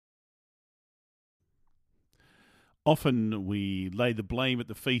Often we lay the blame at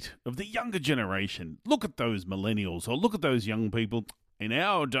the feet of the younger generation. Look at those millennials, or look at those young people. In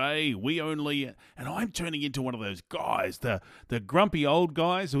our day, we only, and I'm turning into one of those guys, the grumpy old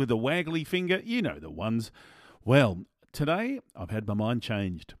guys with the waggly finger, you know the ones. Well, today I've had my mind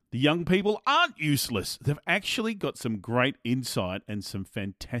changed. The young people aren't useless. They've actually got some great insight and some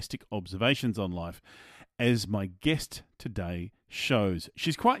fantastic observations on life, as my guest today shows.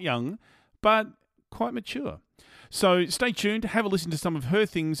 She's quite young, but quite mature. So stay tuned, have a listen to some of her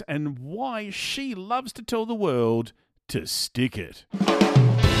things and why she loves to tell the world to stick it.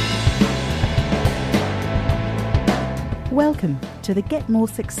 Welcome to the Get More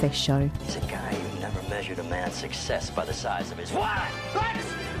Success Show. He's a guy who never measured a man's success by the size of his wallet. Let's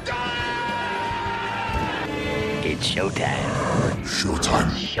go! It's showtime.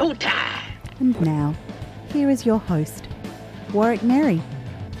 Showtime. And now, here is your host, Warwick Merry.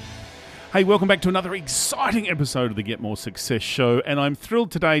 Hey, welcome back to another exciting episode of the Get More Success Show, and I'm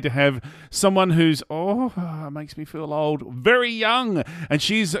thrilled today to have someone who's, makes me feel old, very young, and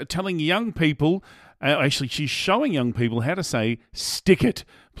she's telling young people, she's showing young people how to say stick it.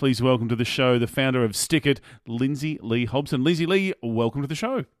 Please welcome to the show the founder of Stick It, Lindsay Lee Hobson. Lindsay Lee, welcome to the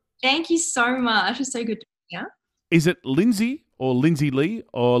show. Thank you so much. It's so good to be here. Is it Lindsay or Lindsay Lee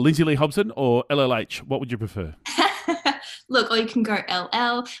or Lindsay Lee Hobson or LLH? What would you prefer? Look, or you can go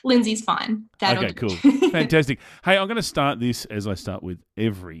LL. Lindsay's fine. Okay, cool. Fantastic. Hey, I'm going to start this as I start with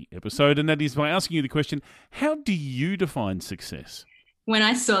every episode, and that is by asking you the question, how do you define success? When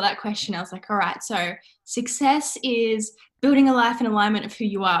I saw that question, I was like, all right, so success is building a life in alignment of who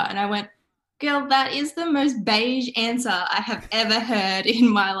you are. And I went, girl, that is the most beige answer I have ever heard in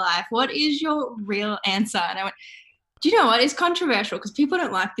my life. What is your real answer? And I went, do you know what? It's controversial because people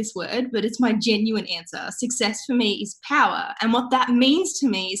don't like this word, but it's my genuine answer. Success for me is power. And what that means to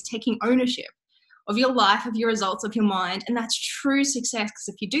me is taking ownership of your life, of your results, of your mind. And that's true success, because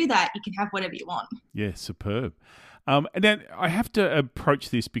if you do that, you can have whatever you want. Yeah, superb. And then I have to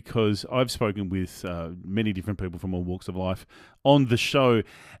approach this because I've spoken with many different people from all walks of life on the show,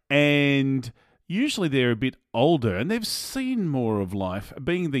 and usually they're a bit older and they've seen more of life.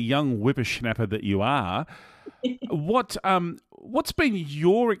 Being the young whippersnapper that you are, what's been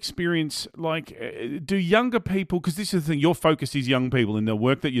your experience like? Do younger people, because this is the thing, your focus is young people in the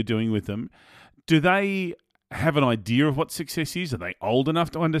work that you're doing with them, do they have an idea of what success is? Are they old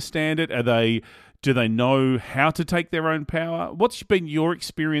enough to understand it? Do they know how to take their own power? What's been your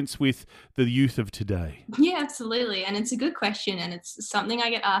experience with the youth of today? Yeah, absolutely. And it's a good question. And it's something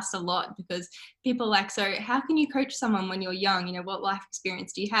I get asked a lot, because people are like, so how can you coach someone when you're young? You know, what life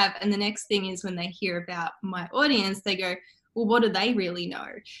experience do you have? And the next thing is, when they hear about my audience, they go, well, what do they really know?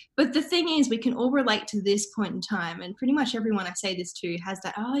 But the thing is, we can all relate to this point in time. And pretty much everyone I say this to has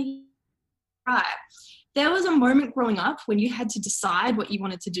that, oh, yeah, right. There was a moment growing up when you had to decide what you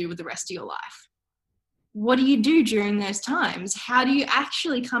wanted to do with the rest of your life. What do you do during those times? How do you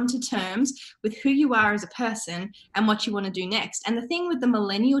actually come to terms with who you are as a person and what you want to do next? And the thing with the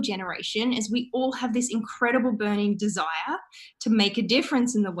millennial generation is we all have this incredible burning desire to make a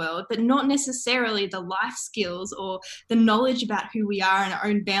difference in the world, but not necessarily the life skills or the knowledge about who we are and our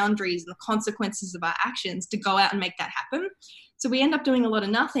own boundaries and the consequences of our actions to go out and make that happen. So we end up doing a lot of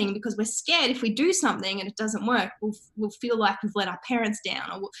nothing because we're scared if we do something and it doesn't work, we'll feel like we've let our parents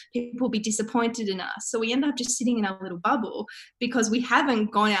down, or people will be disappointed in us. So we end up just sitting in our little bubble because we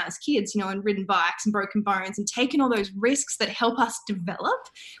haven't gone out as kids, and ridden bikes and broken bones and taken all those risks that help us develop.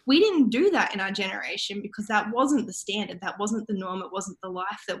 We didn't do that in our generation because that wasn't the standard. That wasn't the norm. It wasn't the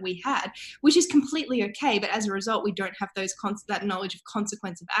life that we had, which is completely okay. But as a result, we don't have that knowledge of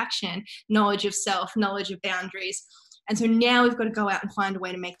consequence of action, knowledge of self, knowledge of boundaries. And so now we've got to go out and find a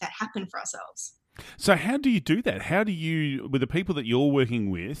way to make that happen for ourselves. So how do you do that? How do you, with the people that you're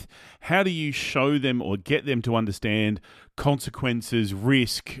working with, how do you show them or get them to understand consequences,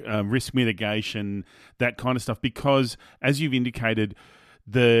 risk mitigation, that kind of stuff? Because as you've indicated,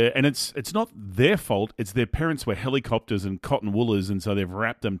 it's not their fault, it's their parents were helicopters and cotton woolers, and so they've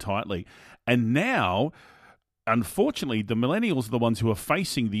wrapped them tightly. And now, unfortunately, the millennials are the ones who are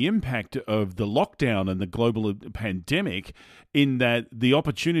facing the impact of the lockdown and the global pandemic, in that the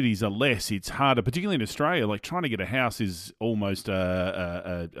opportunities are less. It's harder, particularly in Australia. Like, trying to get a house is almost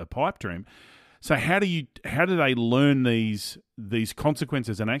a pipe dream. So how do they learn these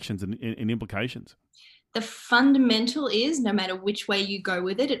consequences and actions and implications? The fundamental is, no matter which way you go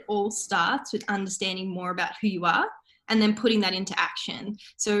with it, it all starts with understanding more about who you are and then putting that into action.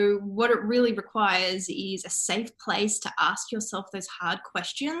 So what it really requires is a safe place to ask yourself those hard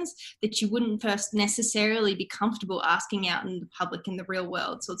questions that you wouldn't first necessarily be comfortable asking out in the public, in the real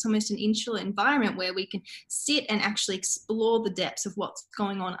world. So it's almost an insular environment where we can sit and actually explore the depths of what's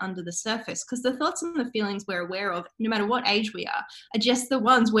going on under the surface, because the thoughts and the feelings we're aware of, no matter what age we are just the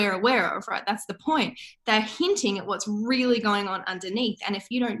ones we're aware of, right? That's the point. They're hinting at what's really going on underneath. And if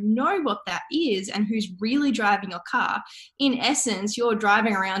you don't know what that is and who's really driving your car, in essence, you're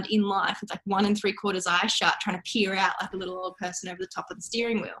driving around in life with like 1 3/4 eyes shut, trying to peer out like a little old person over the top of the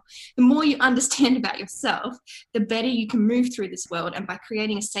steering wheel. The more you understand about yourself, the better you can move through this world. And by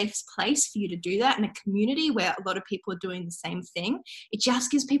creating a safe place for you to do that, in a community where a lot of people are doing the same thing, it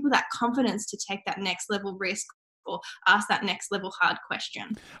just gives people that confidence to take that next level risk or ask that next level hard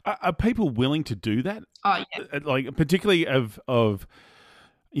question. Are people willing to do that? Oh yeah. Like particularly of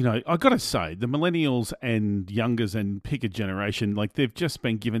I got to say, the millennials and youngers and pick a generation, like they've just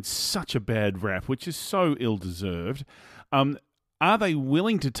been given such a bad rap, which is so ill-deserved. Are they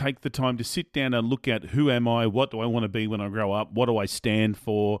willing to take the time to sit down and look at who am I, what do I want to be when I grow up, what do I stand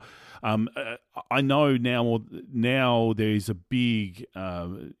for? I know now there's a big,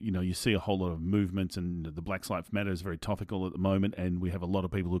 you see a whole lot of movements, and the Black Lives Matter is very topical at the moment, and we have a lot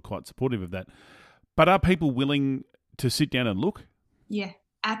of people who are quite supportive of that. But are people willing to sit down and look? Yeah.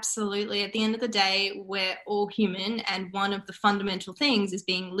 Absolutely. At the end of the day, we're all human, and one of the fundamental things is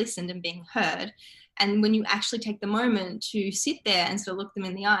being listened and being heard. And when you actually take the moment to sit there and sort of look them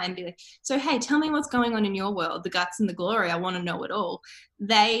in the eye and be like, so, hey, tell me what's going on in your world, the guts and the glory, I want to know it all.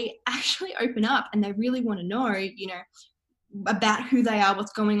 They actually open up and they really want to know, about who they are,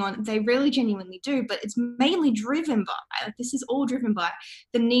 what's going on. They really genuinely do, but it's mainly driven by, this is all driven by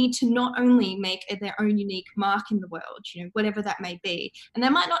the need to not only make their own unique mark in the world, whatever that may be. And they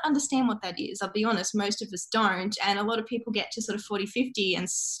might not understand what that is. I'll be honest, most of us don't. And a lot of people get to sort of 40, 50 and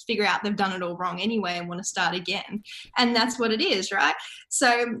figure out they've done it all wrong anyway and want to start again. And that's what it is, right?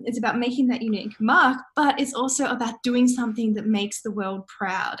 So it's about making that unique mark, but it's also about doing something that makes the world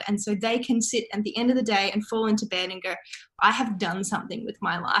proud. And so they can sit at the end of the day and fall into bed and go, I have done something with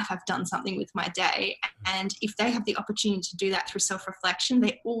my life. I've done something with my day. And if they have the opportunity to do that through self-reflection,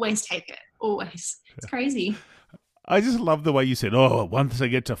 they always take it. Always. It's crazy. I just love the way you said, once they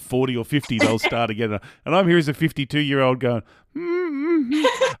get to 40 or 50, they'll start again. And I'm here as a 52-year-old going,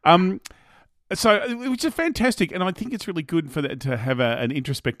 So it was just fantastic, and I think it's really good for that to have an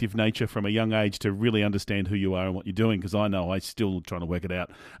introspective nature from a young age to really understand who you are and what you're doing, because I know I'm still trying to work it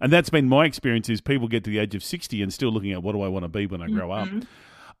out. And that's been my experience, is people get to the age of 60 and still looking at what do I want to be when I grow up.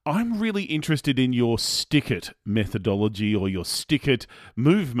 I'm really interested in your Stick It methodology or your Stick It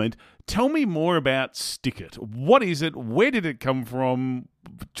movement. Tell me more about Stick It. What is it? Where did it come from?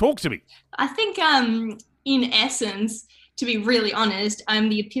 Talk to me. I think in essence, to be really honest, I'm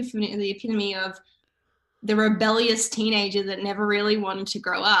the epitome of the rebellious teenager that never really wanted to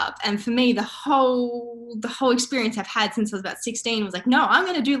grow up. And for me, the whole experience I've had since I was about 16 was like, no, I'm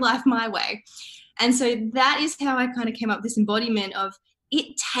going to do life my way. And so that is how I kind of came up with this embodiment of,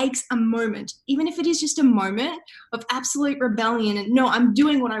 it takes a moment, even if it is just a moment of absolute rebellion and no, I'm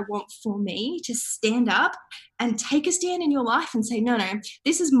doing what I want for me, to stand up and take a stand in your life and say, no,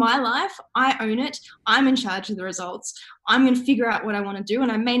 this is my life. I own it. I'm in charge of the results. I'm going to figure out what I want to do.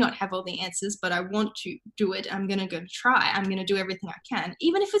 And I may not have all the answers, but I want to do it. I'm going to go try. I'm going to do everything I can,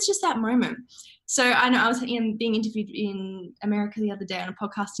 even if it's just that moment. So I know I was being interviewed in America the other day on a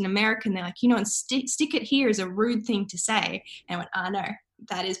podcast in America, and they're like, and stick it here is a rude thing to say. And I went, I know.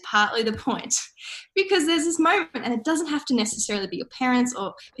 That is partly the point, because there's this moment, and it doesn't have to necessarily be your parents,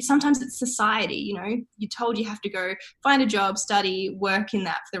 or sometimes it's society. You're told you have to go find a job, study, work in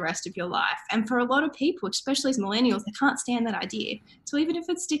that for the rest of your life. And for a lot of people, especially as millennials, they can't stand that idea. So even if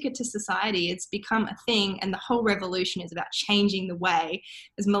it's Stick It to society, it's become a thing. And the whole revolution is about changing the way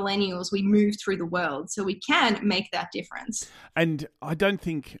as millennials we move through the world so we can make that difference. And I don't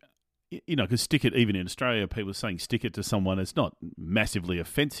think, because Stick It, even in Australia, people are saying Stick It to someone, it's not massively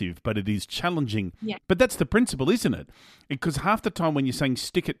offensive, but it is challenging. Yeah. But that's the principle, isn't it? Because half the time when you're saying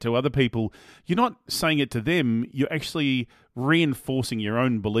Stick It to other people, you're not saying it to them, you're actually reinforcing your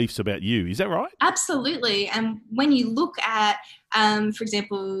own beliefs about you. Is that right? Absolutely. And when you look at, for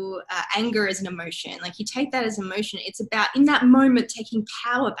example, anger as an emotion, like you take that as emotion, it's about in that moment taking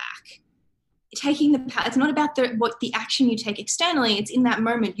power back. Taking the power, it's not about the action you take externally, it's in that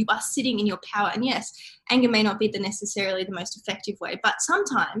moment you are sitting in your power. And yes, anger may not be necessarily the most effective way, but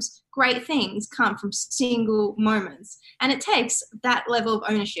sometimes great things come from single moments, and it takes that level of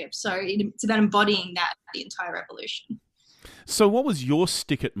ownership. So it's about embodying that, the entire revolution. So what was your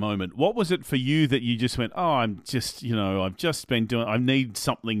stick-it moment? What was it for you that you just went, oh, I've just been doing, I need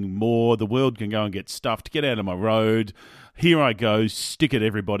something more. The world can go and get stuffed. Get out of my road. Here I go. Stick it,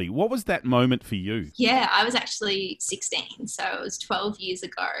 everybody. What was that moment for you? Yeah, I was actually 16, so it was 12 years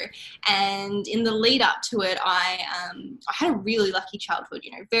ago. And in the lead up to it, I had a really lucky childhood,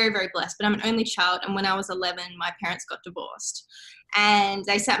 very, very blessed. But I'm an only child. And when I was 11, my parents got divorced. And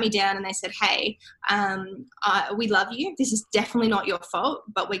they sat me down and they said, hey, we love you. This is definitely not your fault,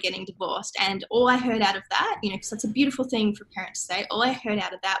 but we're getting divorced. And all I heard out of that, because that's a beautiful thing for parents to say, all I heard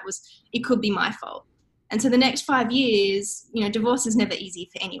out of that was it could be my fault. And so the next 5 years, divorce is never easy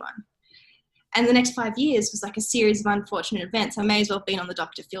for anyone. And the next 5 years was like a series of unfortunate events. I may as well have been on the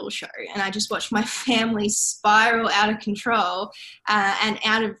Dr. Phil show. And I just watched my family spiral out of control and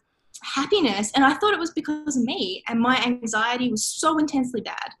out of happiness. And I thought it was because of me. And my anxiety was so intensely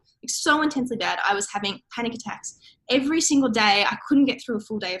bad. I was having panic attacks every single day. I couldn't get through a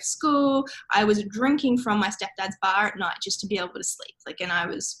full day of school. I was drinking from my stepdad's bar at night just to be able to sleep. And I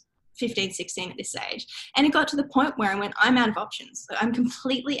was 15, 16 at this age. And it got to the point where I went, I'm out of options. I'm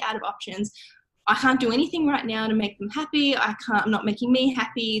completely out of options. I can't do anything right now to make them happy. I'm not making me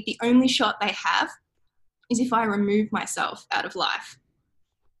happy. The only shot they have is if I remove myself out of life.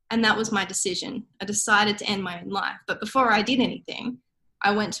 And that was my decision. I decided to end my own life. But before I did anything,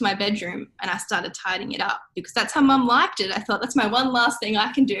 I went to my bedroom and I started tidying it up because that's how Mum liked it. I thought, that's my one last thing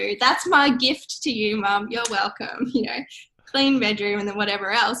I can do. That's my gift to you, Mum. You're welcome, clean bedroom and then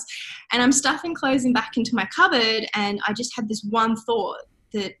whatever else. And I'm stuffing clothes back into my cupboard, and I just had this one thought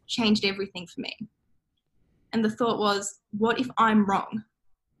that changed everything for me. And the thought was, what if I'm wrong?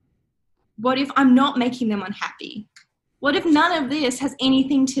 What if I'm not making them unhappy? What if none of this has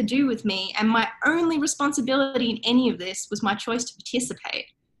anything to do with me and my only responsibility in any of this was my choice to participate?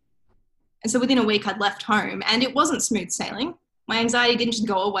 And so within a week I'd left home, and it wasn't smooth sailing. My anxiety didn't just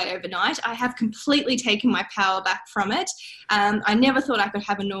go away overnight. I have completely taken my power back from it. I never thought I could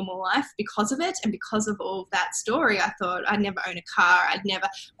have a normal life because of it. And because of all of that story, I thought I'd never own a car. I'd never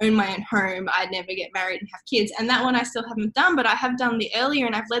own my own home. I'd never get married and have kids. And that one I still haven't done, but I have done the earlier,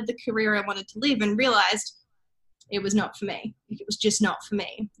 and I've led the career I wanted to live and realized it was not for me. It was just not for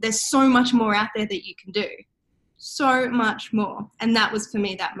me. There's so much more out there that you can do. So much more. And that was for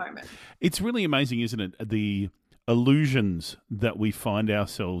me that moment. It's really amazing, isn't it? The illusions that we find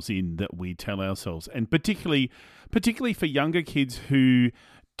ourselves in, that we tell ourselves, and particularly for younger kids who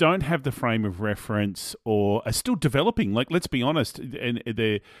don't have the frame of reference or are still developing. Like, let's be honest, and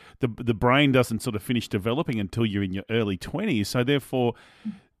the brain doesn't sort of finish developing until you're in your early 20s. So therefore,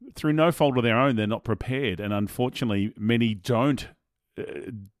 through no fault of their own, they're not prepared, and unfortunately, many don't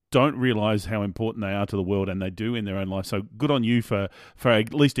realise how important they are to the world, and they do in their own life. So good on you for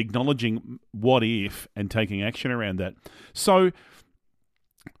at least acknowledging what if and taking action around that. So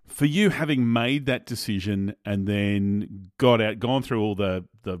for you, having made that decision and then gone through all the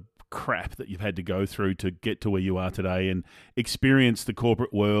crap that you've had to go through to get to where you are today and experience the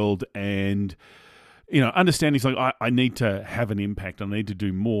corporate world and understanding like I need to have an impact, I need to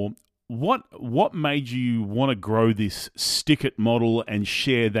do more. What made you want to grow this stick-it model and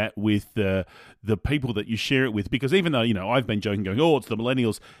share that with the people that you share it with? Because even though, I've been joking going, oh, it's the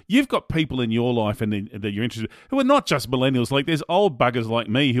millennials, you've got people in your life and that you're interested who are not just millennials. Like there's old buggers like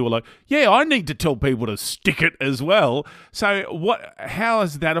me who are like, yeah, I need to tell people to stick it as well. So how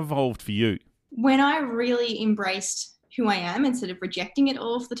has that evolved for you? When I really embraced who I am instead of rejecting it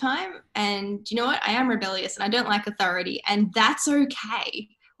all of the time, and you know what? I am rebellious and I don't like authority, and that's okay.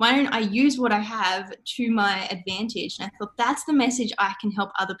 Why don't I use what I have to my advantage? And I thought that's the message I can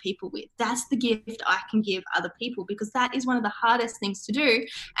help other people with. That's the gift I can give other people, because that is one of the hardest things to do.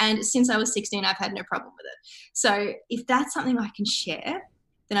 And since I was 16, I've had no problem with it. So if that's something I can share,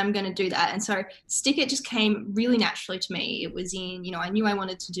 then I'm going to do that. And so Stick It just came really naturally to me. It was in, I knew I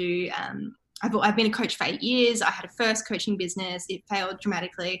wanted to do, I've been a coach for 8 years. I had a first coaching business. It failed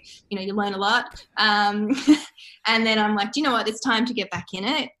dramatically. You learn a lot. And then I'm like, you know what? It's time to get back in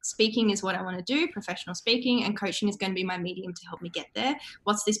it. Speaking is what I want to do, professional speaking, and coaching is going to be my medium to help me get there.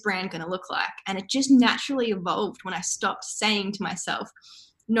 What's this brand going to look like? And it just naturally evolved when I stopped saying to myself,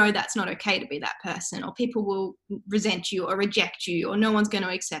 no, that's not okay to be that person, or people will resent you or reject you, or no one's going to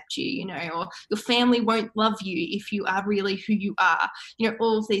accept you, or your family won't love you if you are really who you are,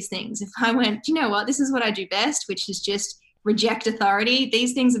 all of these things. If I went, you know what, this is what I do best, which is just reject authority.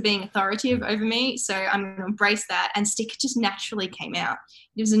 These things are being authoritative over me, so I'm going to embrace that. And Stick It just naturally came out.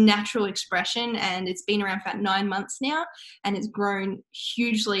 It was a natural expression, and it's been around for about 9 months now, and it's grown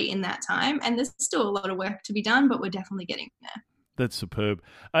hugely in that time. And there's still a lot of work to be done, but we're definitely getting there. That's superb.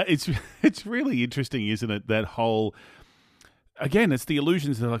 It's really interesting, isn't it? That whole again, it's the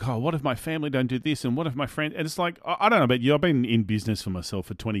illusions. They're like, oh, what if my family don't do this? And what if my friend... And it's like, I don't know about you. I've been in business for myself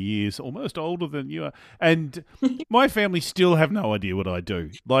for 20 years, almost older than you are. And my family still have no idea what I do.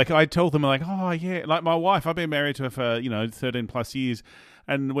 Like, I tell them, like, oh, yeah. Like, my wife, I've been married to her for, 13 plus years.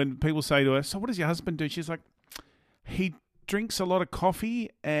 And when people say to her, so what does your husband do? She's like, he drinks a lot of coffee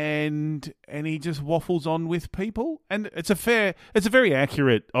and he just waffles on with people. And it's a very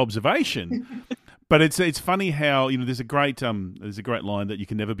accurate observation. But it's funny how there's a great line that you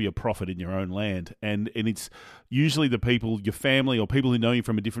can never be a prophet in your own land, and it's usually the people, your family or people who know you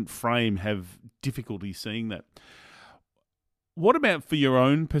from a different frame, have difficulty seeing that. What about for your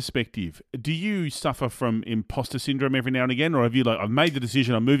own perspective? Do you suffer from imposter syndrome every now and again, or have you I've made the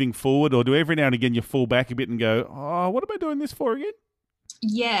decision, I'm moving forward, or do every now and again you fall back a bit and go, oh, what am I doing this for again?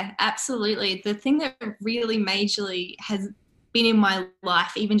 Yeah, absolutely. The thing that really majorly has been in my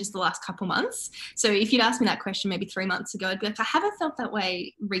life, even just the last couple months. So if you'd asked me that question maybe 3 months ago, I'd be like, I haven't felt that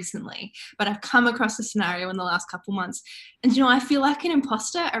way recently, but I've come across a scenario in the last couple months. And, I feel like an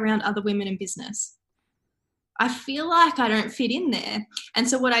imposter around other women in business. I feel like I don't fit in there. And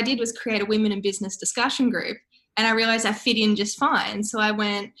so what I did was create a women in business discussion group, and I realized I fit in just fine. So I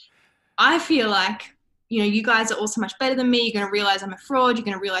went, I feel like, you guys are all so much better than me. You're going to realize I'm a fraud. You're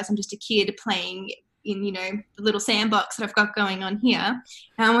going to realize I'm just a kid playing in, the little sandbox that I've got going on here.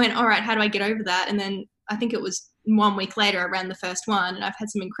 And I went, all right, how do I get over that? And then I think it was 1 week later, I ran the first one, and I've had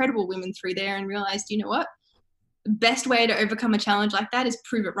some incredible women through there and realized, you know what? The best way to overcome a challenge like that is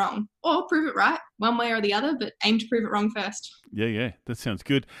prove it wrong or prove it right, one way or the other, but aim to prove it wrong first. Yeah, that sounds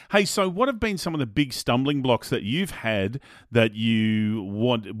good. Hey, so what have been some of the big stumbling blocks that you've had that you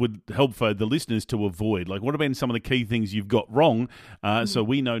would help for the listeners to avoid? Like, what have been some of the key things you've got wrong so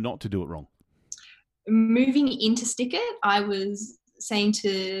we know not to do it wrong? Moving into Stick It, I was saying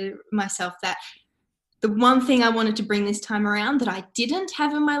to myself that the one thing I wanted to bring this time around that I didn't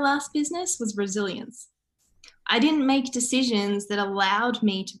have in my last business was resilience. I didn't make decisions that allowed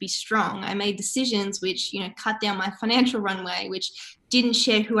me to be strong. I made decisions which, cut down my financial runway, which didn't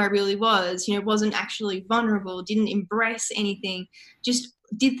share who I really was, wasn't actually vulnerable, didn't embrace anything, just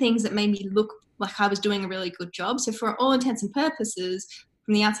did things that made me look like I was doing a really good job. So for all intents and purposes,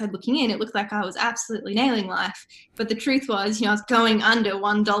 from the outside looking in, it looked like I was absolutely nailing life. But the truth was, I was going under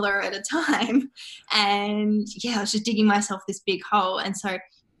 $1 at a time. And I was just digging myself this big hole. And so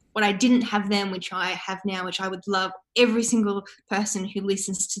what I didn't have then, which I have now, which I would love every single person who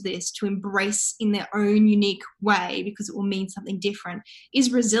listens to this to embrace in their own unique way, because it will mean something different,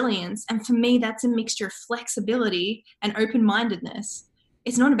 is resilience. And for me, that's a mixture of flexibility and open-mindedness.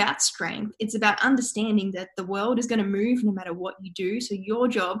 It's not about strength. It's about understanding that the world is going to move no matter what you do. So your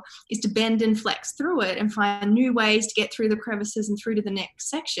job is to bend and flex through it and find new ways to get through the crevices and through to the next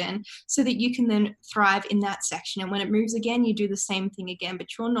section so that you can then thrive in that section. And when it moves again, you do the same thing again,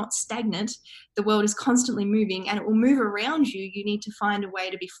 but you're not stagnant. The world is constantly moving and it will move around you. You need to find a way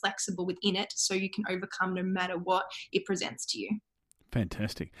to be flexible within it so you can overcome no matter what it presents to you.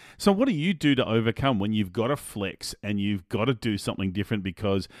 Fantastic. So what do you do to overcome when you've got to flex and you've got to do something different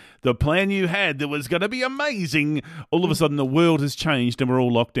because the plan you had that was going to be amazing, all of a sudden the world has changed and we're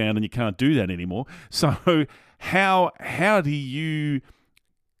all locked down and you can't do that anymore. So how do you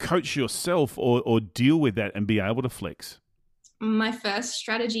coach yourself or deal with that and be able to flex? My first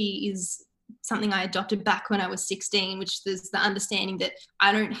strategy is something I adopted back when I was 16, which is the understanding that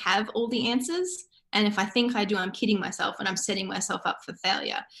I don't have all the answers. And if I think I do, I'm kidding myself and I'm setting myself up for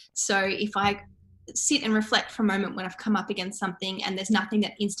failure. So if I sit and reflect for a moment when I've come up against something and there's nothing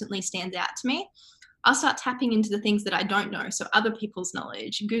that instantly stands out to me, I'll start tapping into the things that I don't know. So other people's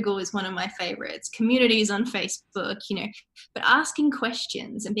knowledge. Google is one of my favorites. Communities on Facebook, but asking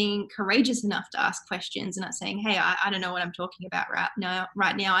questions and being courageous enough to ask questions and not saying, hey, I don't know what I'm talking about right now.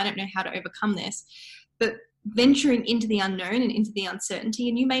 I don't know how to overcome this. But venturing into the unknown and into the uncertainty,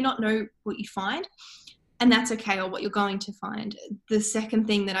 and you may not know what you find, and that's okay, or what you're going to find. The second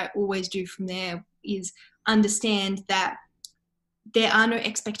thing that I always do from there is understand that there are no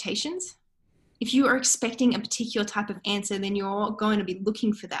expectations. If you are expecting a particular type of answer, then you're going to be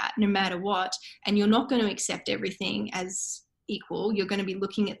looking for that no matter what, and you're not going to accept everything as equal. You're going to be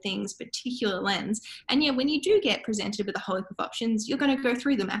looking at things particular lens. And when you do get presented with a whole heap of options, you're going to go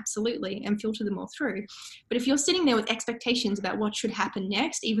through them absolutely and filter them all through. But if you're sitting there with expectations about what should happen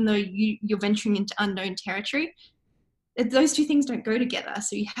next, even though you're venturing into unknown territory, those two things don't go together.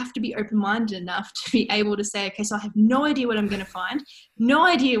 So you have to be open-minded enough to be able to say, okay, so I have no idea what I'm going to find, no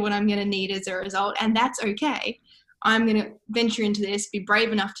idea what I'm going to need as a result, and that's okay. I'm going to venture into this, be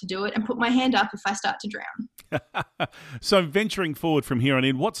brave enough to do it, and put my hand up if I start to drown. So venturing forward from here on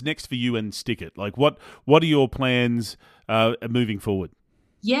in, what's next for you and Stick It? Like what are your plans moving forward?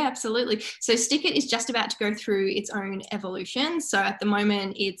 Yeah, absolutely. So Stick It is just about to go through its own evolution. So at the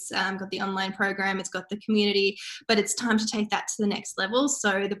moment, it's got the online program, it's got the community, but it's time to take that to the next level.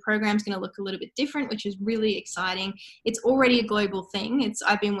 So the program's going to look a little bit different, which is really exciting. It's already a global thing.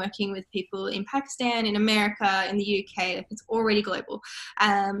 I've been working with people in Pakistan, in America, in the UK. It's already global.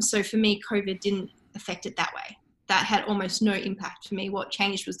 So for me, COVID didn't affect it that way. That had almost no impact for me. What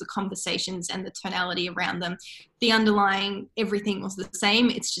changed was the conversations and the tonality around them. The underlying everything was the same.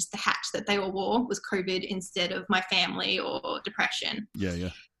 It's just the hat that they all wore was COVID instead of my family or depression. Yeah.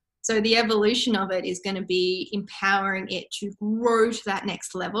 So the evolution of it is going to be empowering it to grow to that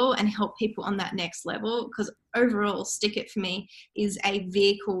next level and help people on that next level, because overall Stick It for me is a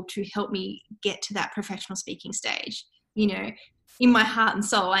vehicle to help me get to that professional speaking stage. In my heart and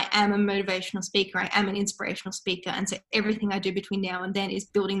soul, I am a motivational speaker. I am an inspirational speaker. And so everything I do between now and then is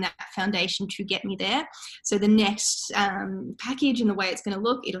building that foundation to get me there. So the next package and the way it's going to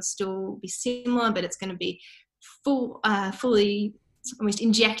look, it'll still be similar, but it's going to be fully almost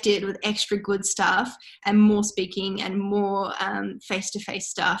injected with extra good stuff and more speaking and more face-to-face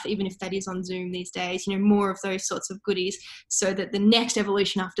stuff, even if that is on Zoom these days, more of those sorts of goodies, so that the next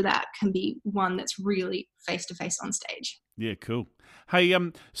evolution after that can be one that's really face-to-face on stage. Yeah, cool. Hey,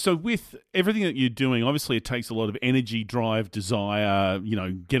 so with everything that you're doing, obviously it takes a lot of energy, drive, desire,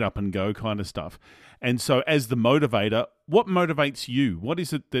 get up and go kind of stuff. And so as the motivator, what motivates you? What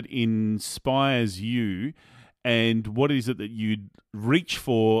is it that inspires you? And what is it that you'd reach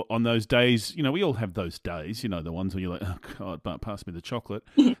for on those days? We all have those days, the ones where you're like, oh God, but pass me the chocolate.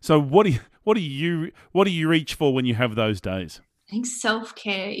 So what do you reach for when you have those days? I think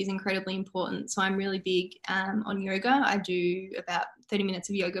self-care is incredibly important. So I'm really big on yoga. I do about 30 minutes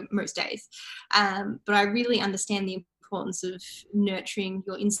of yoga most days. But I really understand the importance of nurturing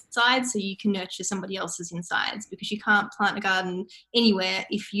your insides so you can nurture somebody else's insides, because you can't plant a garden anywhere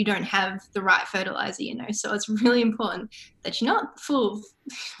if you don't have the right fertilizer, So it's really important that you're not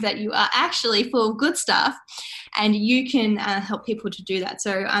that you are actually full of good stuff, and you can help people to do that.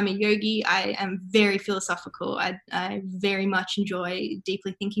 So I'm a yogi. I am very philosophical. I very much enjoy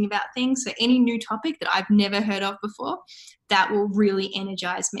deeply thinking about things. So any new topic that I've never heard of before, that will really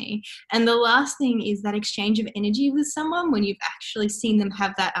energize me. And the last thing is that exchange of energy with someone when you've actually seen them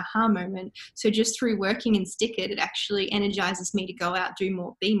have that aha moment. So just through working in Stick It, it actually energizes me to go out, do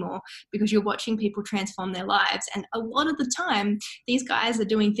more, be more, because you're watching people transform their lives. And a lot of the time, these guys are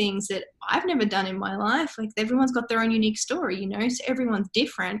doing things that I've never done in my life. Like, everyone's got their own unique story, so everyone's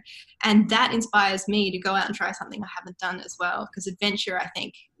different. And that inspires me to go out and try something I haven't done as well, because adventure, I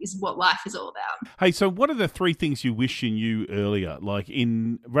think, is what life is all about. Hey, so what are the 3 things you wish you knew earlier, like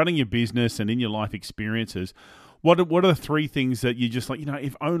in running your business and in your life experiences? What are the 3 things that you just like,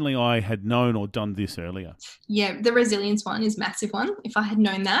 if only I had known or done this earlier? Yeah, the resilience one is a massive one. If I had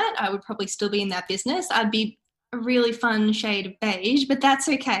known that, I would probably still be in that business. I'd be a really fun shade of beige, but that's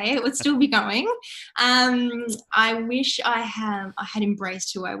okay. It would still be going. I wish I had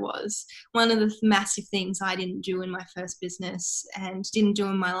embraced who I was. One of the massive things I didn't do in my first business and didn't do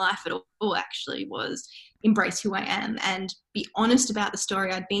in my life at all actually was embrace who I am and be honest about the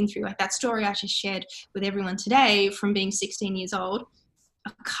story I'd been through. Like that story I just shared with everyone today from being 16 years old.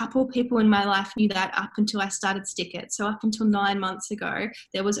 A couple people in my life knew that up until I started Stick It. So up until 9 months ago,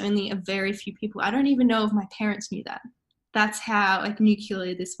 there was only a very few people. I don't even know if my parents knew that. That's how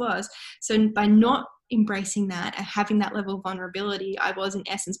nuclear this was. So by not embracing that and having that level of vulnerability, I was in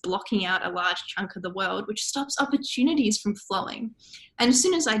essence blocking out a large chunk of the world, which stops opportunities from flowing. And as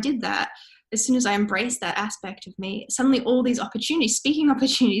soon as I did that, as soon as I embraced that aspect of me, suddenly all these opportunities, speaking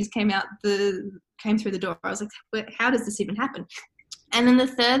opportunities came through the door. I was like, how does this even happen? And then the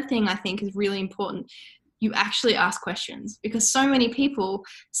third thing I think is really important, you actually ask questions, because so many people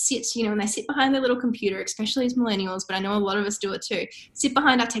sit, and they sit behind their little computer, especially as millennials, but I know a lot of us do it too, sit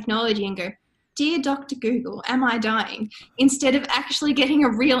behind our technology and go, "Dear Dr. Google, am I dying?" Instead of actually getting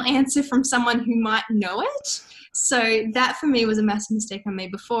a real answer from someone who might know it. So that for me was a massive mistake I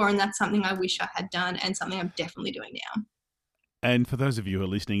made before, and that's something I wish I had done and something I'm definitely doing now. And for those of you who are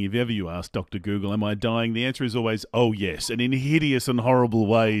listening, if ever you ask Dr. Google, am I dying? The answer is always, oh yes, and in hideous and horrible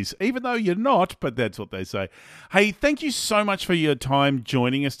ways, even though you're not, but that's what they say. Hey, thank you so much for your time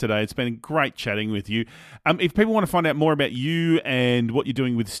joining us today. It's been great chatting with you. If people want to find out more about you and what you're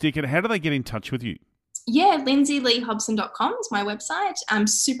doing with Stick It, how do they get in touch with you? Yeah, lindsayleehobson.com is my website. I'm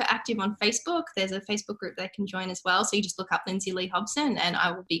super active on Facebook. There's a Facebook group they can join as well. So you just look up Lindsay Lee Hobson and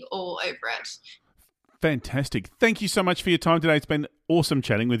I will be all over it. Fantastic. Thank you so much for your time today. It's been awesome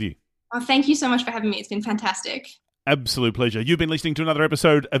chatting with you. Oh, thank you so much for having me. It's been fantastic. Absolute pleasure. You've been listening to another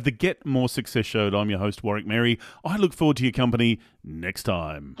episode of the Get More Success Show. I'm your host, Warwick Merry. I look forward to your company next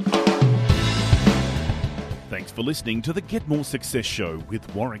time. Thanks for listening to the Get More Success Show with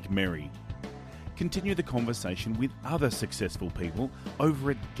Warwick Merry. Continue the conversation with other successful people over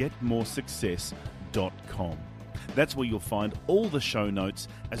at getmoresuccess.com. That's where you'll find all the show notes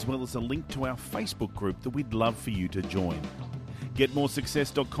as well as a link to our Facebook group that we'd love for you to join.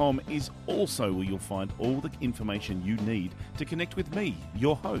 GetMoreSuccess.com is also where you'll find all the information you need to connect with me,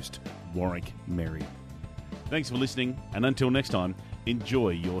 your host, Warwick Merry. Thanks for listening, and until next time, enjoy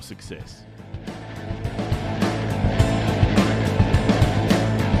your success.